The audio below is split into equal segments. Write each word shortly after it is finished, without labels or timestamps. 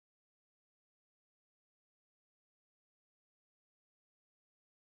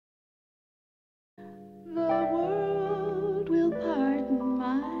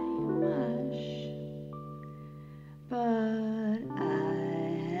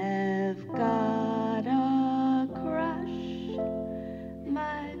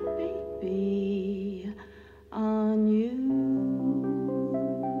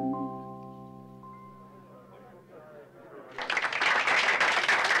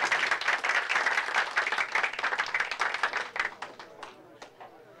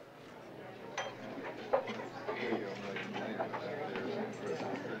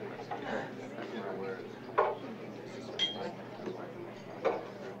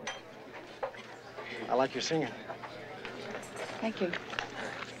I like your singing. Thank you.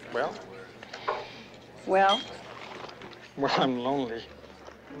 Well? Well? Well, I'm lonely.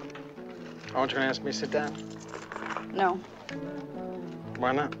 Aren't you gonna ask me to sit down? No.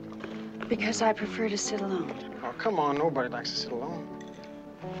 Why not? Because I prefer to sit alone. Oh, come on. Nobody likes to sit alone.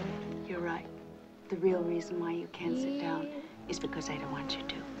 You're right. The real reason why you can't sit down is because I don't want you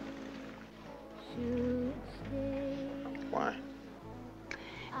to. Why?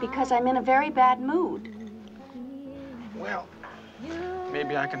 Because I'm in a very bad mood. Well,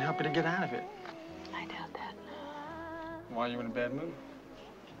 maybe I can help you to get out of it. I doubt that. Why are you in a bad mood?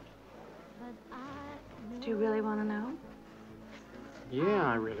 Do you really want to know? Yeah,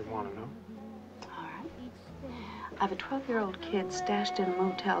 I really want to know. All right. I have a 12-year-old kid stashed in a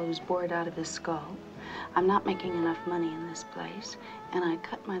motel who's bored out of his skull. I'm not making enough money in this place, and I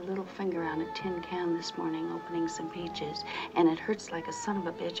cut my little finger on a tin can this morning opening some peaches, and it hurts like a son of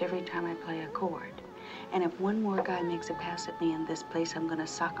a bitch every time I play a chord. And if one more guy makes a pass at me in this place, I'm gonna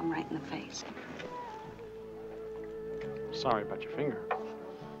sock him right in the face. Sorry about your finger.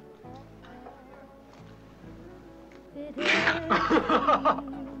 Sit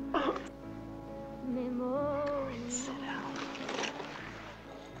down.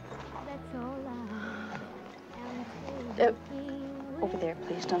 Over there,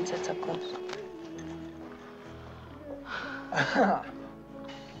 please. Don't sit so close.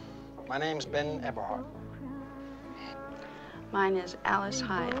 My name's Ben Eberhardt. Mine is Alice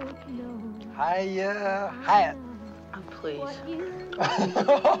Hyatt. Hyatt. Oh, please.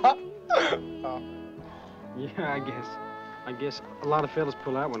 Oh. Yeah, I guess a lot of fellas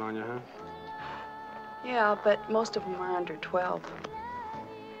pull that one on you, huh? Yeah, but most of them are under 12.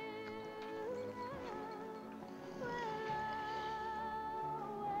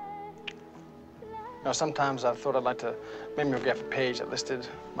 Now, sometimes I've thought I'd like to mimeograph a page that listed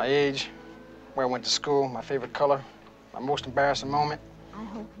my age, where I went to school, my favorite color, my most embarrassing moment,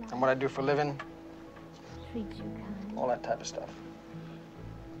 and what I do for a living. All that type of stuff.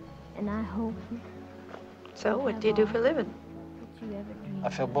 And I hope. So, what do you do for a living? I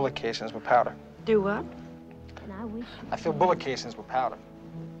fill bullet casings with powder. Do what? I fill bullet casings with powder.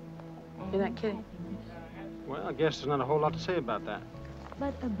 You're not kidding. Well, I guess there's not a whole lot to say about that.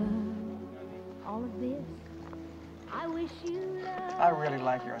 But above all of this, I wish you love. I really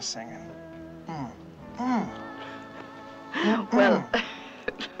like your singing. Well.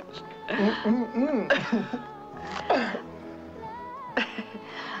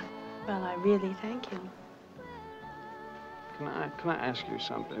 Well, I really thank you. Can I ask you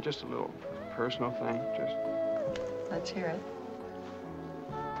something? Just a little personal thing. Just. Let's hear it.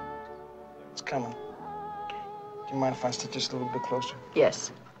 It's coming. Do you mind if I sit just a little bit closer?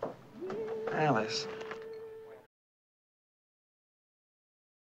 Yes. Alice.